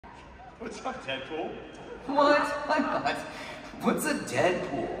What's up, Deadpool? What? I'm not. What's a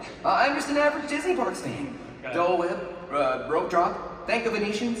Deadpool? I'm just an average Disney Parks fan. Dole Whip, rope drop, thank the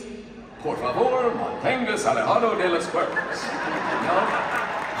Venetians. Por favor, mantengas alejado de los cuerpos. No?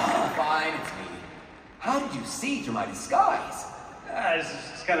 Oh, fine, it's me. How did you see through my disguise?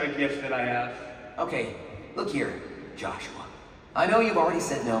 It's kind of a gift that I have. Okay, look here, Joshua. I know you've already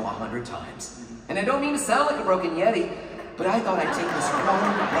said no 100 times, and I don't mean to sound like a broken Yeti, but I thought I'd take this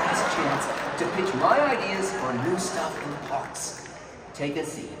one last chance to pitch my ideas for new stuff in the parks. Take a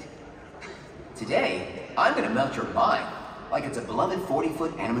seat. Today, I'm gonna melt your mind like it's a beloved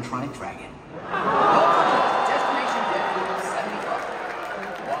 40-foot animatronic dragon. Destination Deadpool 75.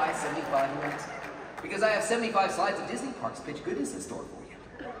 Why 75 minutes? Because I have 75 slides of Disney Parks pitch goodness in store for you.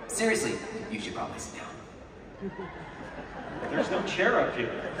 Seriously, you should probably sit down. There's no chair up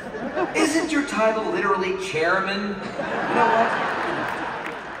here. Isn't your title literally chairman? You know what?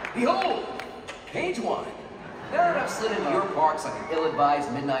 Behold, page 1. Now that I've slid into your parks like an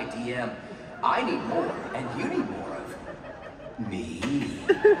ill-advised midnight DM, I need more, and you need more of me.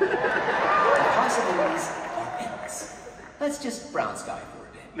 The possibilities are endless. Let's just brown sky for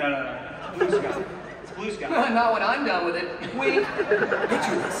a bit. No. Blue sky. It's blue sky. Not when I'm done with it. Wink.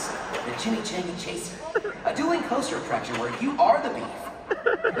 Picture this. The Chimichanga Chaser. A dueling coaster attraction where you are the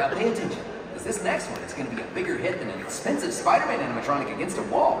beef. Now pay attention, because this next one is going to be a bigger hit than an expensive Spider-Man animatronic against a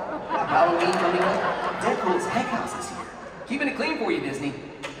wall. Halloween coming up. Deadpool's Heck House this year. Keeping it clean for you, Disney.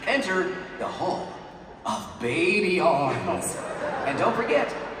 Enter the Hall of Baby Arms. And don't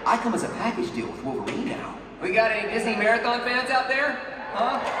forget, I come as a package deal with Wolverine now. We got any Disney Marathon fans out there?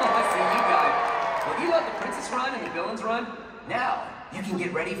 Huh? I see you guys. Well, you let the princess run and the villains run. Now, you can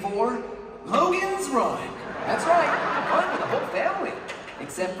get ready for Logan's Run. That's right, fun for the whole family.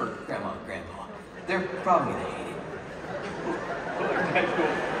 Except for Grandma and Grandpa. They're probably gonna hate it.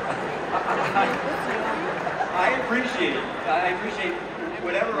 Deadpool. I appreciate it. I appreciate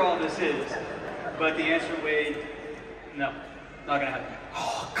whatever all this is. But the answer, Wade, no. Not gonna happen.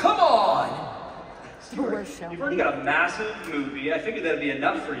 Oh, come on! You've already got a massive movie. I figured that'd be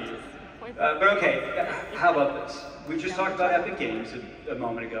enough for you. But okay, how about this? We just talked about Epic Games a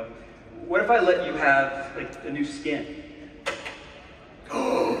moment ago. What if I let you have like a new skin?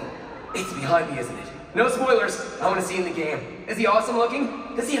 Oh, it's behind me, isn't it? No spoilers. I want to see him in the game. Is he awesome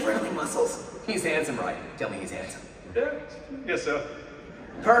looking? Does he have wrestling muscles? He's handsome, right? Tell me he's handsome. Yeah, guess so.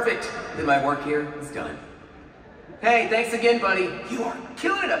 Perfect. Then my work here is done. Hey, thanks again, buddy. You are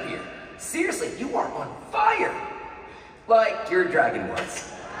killing it up here. Seriously, you are on fire. Like your dragon was.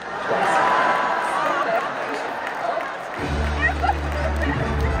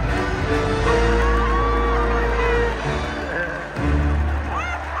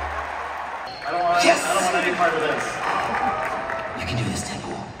 I don't want any part of this. You can do this,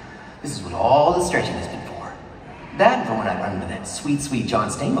 Deadpool. This is what all the stretching has been for. That and for when I run into that sweet, sweet John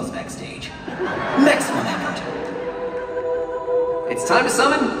Stamos backstage. Maximum effort. It's time to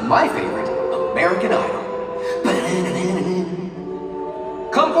summon my favorite, American Idol.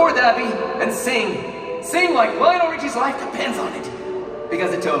 Come forth, Abby, and sing. Sing like Lionel Richie's life depends on it.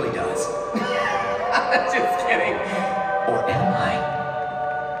 Because it totally does. Just kidding. Or am I?